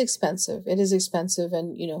is expensive. It is expensive.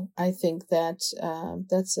 And, I think that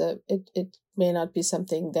it may not be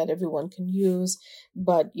something that everyone can use.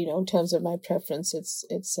 But, in terms of my preference, it's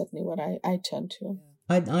certainly what I turn to.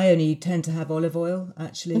 I only tend to have olive oil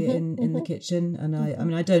actually in the kitchen,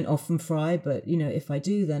 and I don't often fry, but if I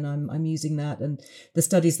do, then I'm using that. And the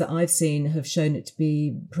studies that I've seen have shown it to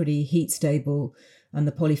be pretty heat stable, and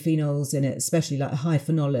the polyphenols in it, especially like high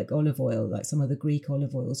phenolic olive oil, like some of the Greek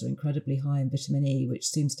olive oils, are incredibly high in vitamin E, which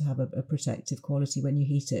seems to have a protective quality when you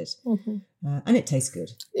heat it, and it tastes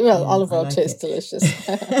good. Well, olive oil tastes delicious.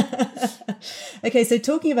 Okay, so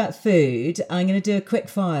talking about food, I'm going to do a quick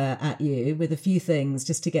fire at you with a few things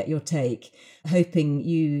just to get your take, hoping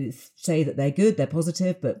you say that they're good, they're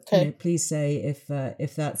positive, but please say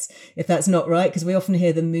if that's not right, because we often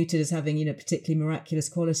hear them mooted as having particularly miraculous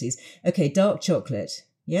qualities. Okay, dark chocolate,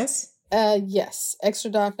 yes? Yes, extra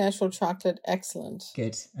dark natural chocolate, excellent.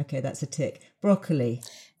 Good. Okay, that's a tick. Broccoli.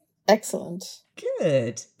 Excellent.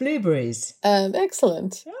 Good. Blueberries.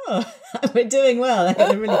 Excellent. Oh, we're doing well. I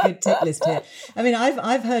got a really good tick list here. I mean,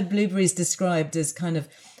 I've heard blueberries described as kind of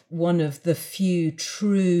one of the few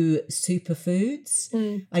true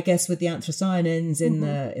superfoods, I guess, with the anthocyanins in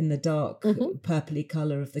the dark purpley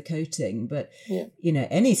colour of the coating. But,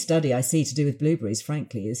 any study I see to do with blueberries,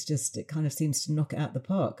 frankly, is just, it kind of seems to knock it out the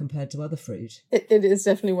park compared to other fruit. It is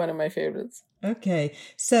definitely one of my favourites. Okay.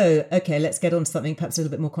 So, let's get on to something perhaps a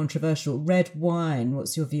little bit more controversial. Red wine,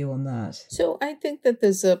 what's your view on that? So I think that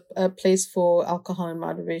there's a place for alcohol in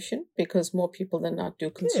moderation, because more people than not do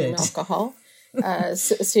consume alcohol.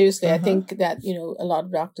 Seriously, I think that, a lot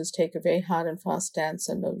of doctors take a very hard and fast stance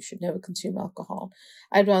and no, you should never consume alcohol.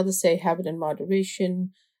 I'd rather say have it in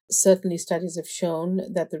moderation. Certainly studies have shown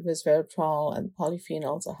that the resveratrol and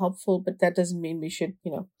polyphenols are helpful, but that doesn't mean we should,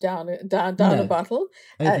 down a bottle.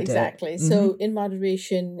 Exactly. Mm-hmm. So in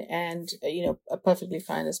moderation and, perfectly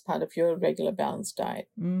fine as part of your regular balanced diet.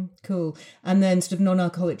 Cool. And then sort of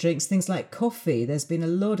non-alcoholic drinks, things like coffee. There's been a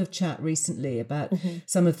lot of chat recently about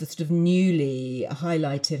some of the sort of newly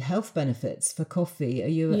highlighted health benefits for coffee. Are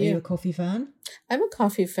you a coffee fan? I'm a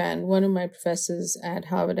coffee fan. One of my professors at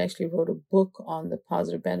Harvard actually wrote a book on the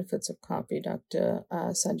positive benefits of coffee, Dr.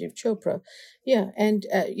 Sanjeev Chopra. Yeah, and,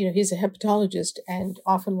 he's a hepatologist and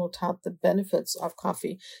often will tout the benefits of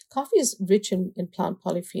coffee. Coffee is rich in plant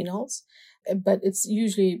polyphenols, but it's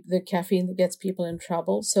usually the caffeine that gets people in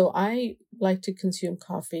trouble. So I like to consume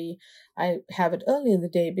coffee. I have it early in the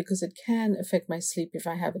day because it can affect my sleep if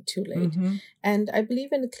I have it too late. And I believe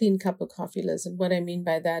in a clean cup of coffee, Liz. And what I mean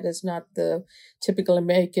by that is not the typical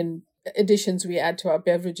American additions we add to our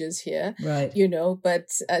beverages here, right? But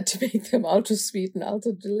to make them ultra sweet and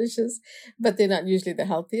ultra delicious, but they're not usually the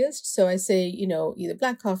healthiest. So I say, either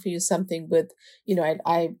black coffee or something with,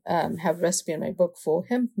 I have a recipe in my book for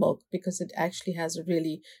hemp milk because it actually has a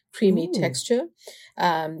really creamy texture.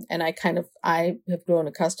 And I have grown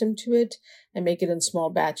accustomed to it. I make it in small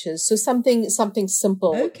batches. So something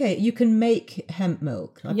simple. Okay, you can make hemp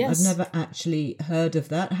milk. Yes. I've never actually heard of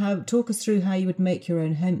that. Talk us through how you would make your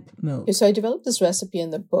own hemp milk. So I developed this recipe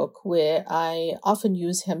in the book where I often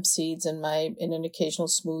use hemp seeds in an occasional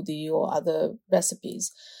smoothie or other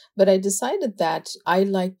recipes. But I decided that I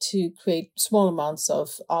like to create small amounts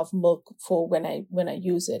of milk for when I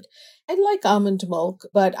use it. I like almond milk,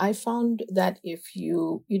 but I found that if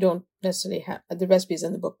you don't necessarily have the recipes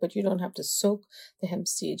in the book, but you don't have to soak the hemp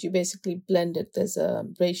seeds. You basically blend it. There's a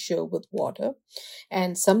ratio with water.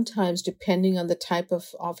 And sometimes, depending on the type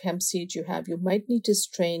of hemp seeds you have, you might need to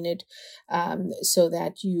strain it so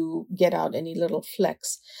that you get out any little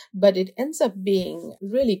flecks. But it ends up being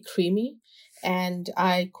really creamy. And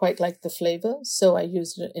I quite like the flavor, so I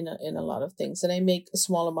use it in a lot of things. And I make a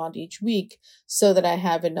small amount each week so that I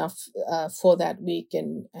have enough for that week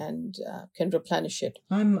and can replenish it.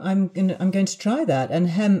 I'm going to try that. And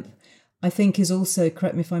hemp, I think, is also,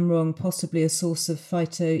 correct me if I'm wrong, possibly a source of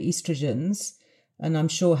phytoestrogens, and I'm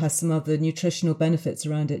sure has some other nutritional benefits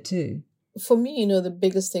around it too. For me, the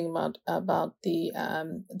biggest thing about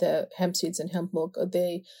the hemp seeds and hemp milk,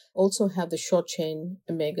 they also have the short chain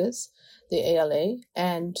omegas, the ALA,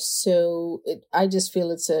 and so I just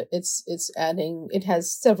feel it's adding. It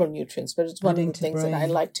has several nutrients, but it's one of the things that I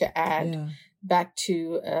like to add back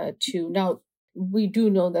to now. We do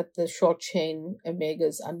know that the short chain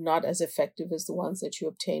omegas are not as effective as the ones that you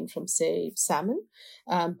obtain from, say, salmon.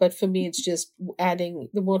 But for me, it's just adding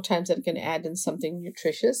the more times that I can add in something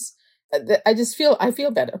nutritious. I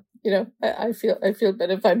feel better. I feel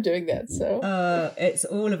better if I'm doing that. So it's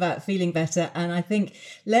all about feeling better. And I think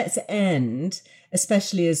let's end,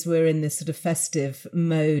 especially as we're in this sort of festive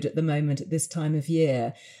mode at the moment at this time of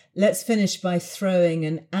year, let's finish by throwing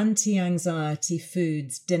an anti-anxiety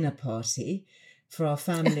foods dinner party for our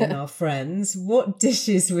family and our friends. What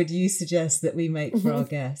dishes would you suggest that we make for our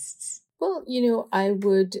guests? Well, I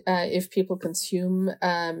would, if people consume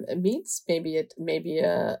meats, maybe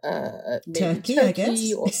turkey, I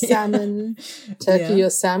guess, or salmon. Turkey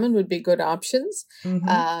or salmon would be good options.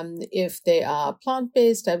 If they are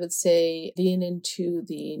plant-based, I would say lean into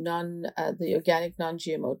the organic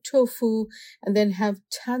non-GMO tofu, and then have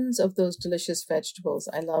tons of those delicious vegetables.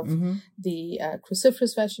 I love the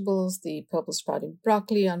cruciferous vegetables, the purple sprouting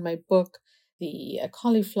broccoli on my book, the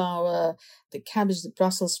cauliflower, the cabbage, the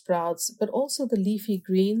Brussels sprouts, but also the leafy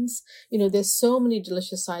greens. There's so many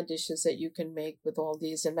delicious side dishes that you can make with all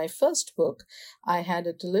these. In my first book, I had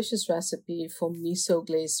a delicious recipe for miso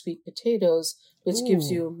glazed sweet potatoes, which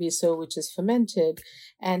gives you miso, which is fermented,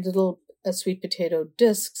 and little sweet potato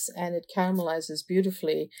discs, and it caramelizes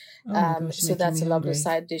beautifully. So that's a lovely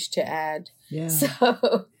side dish to add. Yeah. So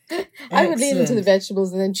I would lean into the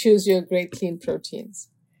vegetables and then choose your great clean proteins.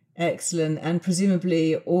 Excellent. And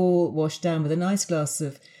presumably all washed down with a nice glass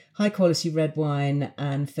of high quality red wine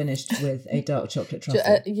and finished with a dark chocolate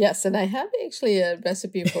truffle. Yes. And I have actually a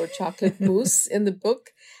recipe for chocolate mousse in the book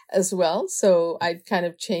as well. So I kind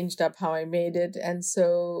of changed up how I made it. And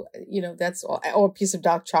so, that's all. Or a piece of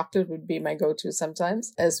dark chocolate would be my go-to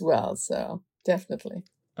sometimes as well. So definitely.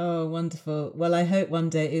 Oh, wonderful. Well, I hope one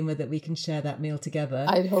day, Uma, that we can share that meal together.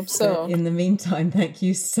 I hope so. But in the meantime, thank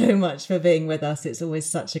you so much for being with us. It's always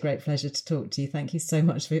such a great pleasure to talk to you. Thank you so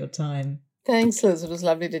much for your time. Thanks, Liz. It was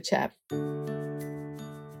lovely to chat.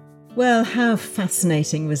 Well, how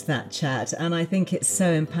fascinating was that chat? And I think it's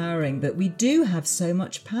so empowering that we do have so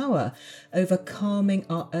much power over calming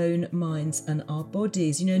our own minds and our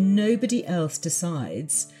bodies. Nobody else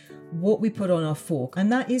decides what we put on our fork, and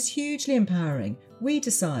that is hugely empowering. We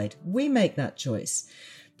decide, we make that choice.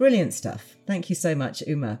 Brilliant stuff. Thank you so much,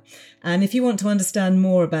 Uma. And if you want to understand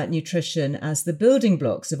more about nutrition as the building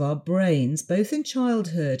blocks of our brains, both in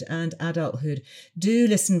childhood and adulthood, do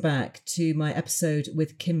listen back to my episode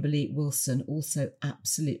with Kimberly Wilson, also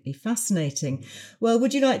absolutely fascinating. Well,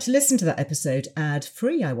 would you like to listen to that episode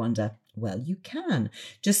ad-free, I wonder? Well, you can.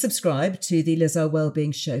 Just subscribe to the Liz Earle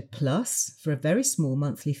Wellbeing Show Plus for a very small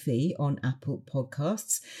monthly fee on Apple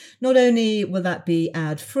Podcasts. Not only will that be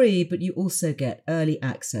ad-free, but you also get early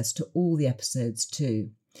access to all the episodes too.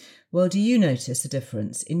 Well, do you notice a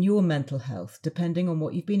difference in your mental health depending on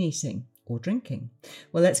what you've been eating or drinking?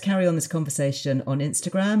 Well, let's carry on this conversation on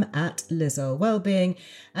Instagram at Liz Earle Wellbeing.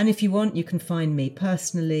 And if you want, you can find me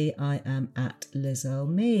personally. I am at Liz Earle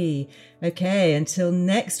Me. Okay, until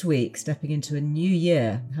next week, stepping into a new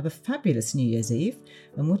year. Have a fabulous New Year's Eve,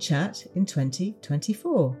 and we'll chat in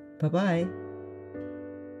 2024. Bye-bye.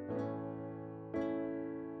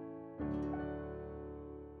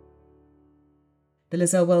 The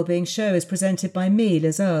Liz Earle Wellbeing Show is presented by me,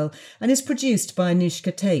 Liz Earle, and is produced by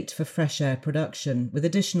Anushka Tate for Fresh Air Production, with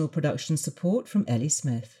additional production support from Ellie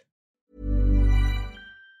Smith.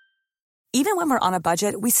 Even when we're on a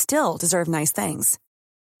budget, we still deserve nice things.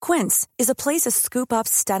 Quince is a place to scoop up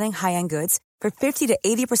stunning high-end goods for 50 to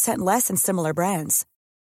 80% less than similar brands.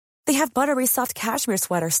 They have buttery soft cashmere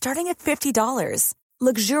sweaters starting at $50,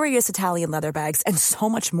 luxurious Italian leather bags, and so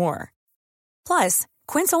much more. Plus,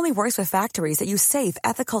 Quince only works with factories that use safe,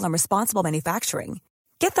 ethical, and responsible manufacturing.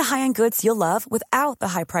 Get the high-end goods you'll love without the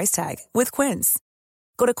high price tag with Quince.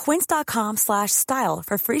 Go to quince.com/style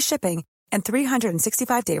for free shipping and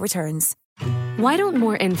 365-day returns. Why don't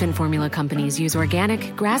more infant formula companies use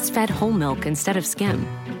organic, grass-fed whole milk instead of skim?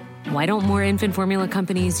 Why don't more infant formula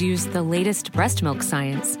companies use the latest breast milk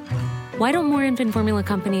science? Why don't more infant formula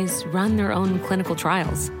companies run their own clinical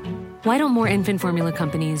trials? Why don't more infant formula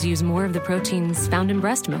companies use more of the proteins found in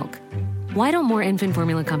breast milk? Why don't more infant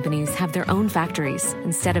formula companies have their own factories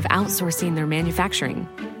instead of outsourcing their manufacturing?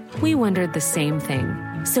 We wondered the same thing.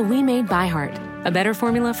 So we made ByHeart, a better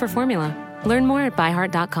formula for formula. Learn more at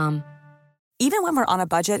byheart.com. Even when we're on a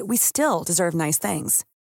budget, we still deserve nice things.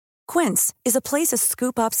 Quince is a place to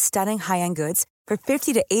scoop up stunning high-end goods for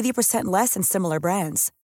 50 to 80% less than similar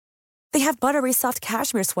brands. They have buttery soft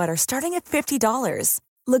cashmere sweaters starting at $50,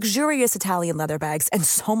 luxurious Italian leather bags, and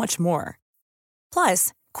so much more.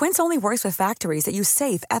 Plus, Quince only works with factories that use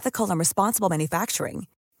safe, ethical, and responsible manufacturing.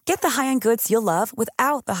 Get the high-end goods you'll love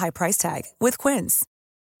without the high price tag with Quince.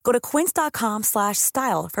 Go to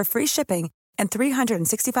quince.com/style for free shipping and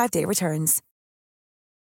 365-day returns.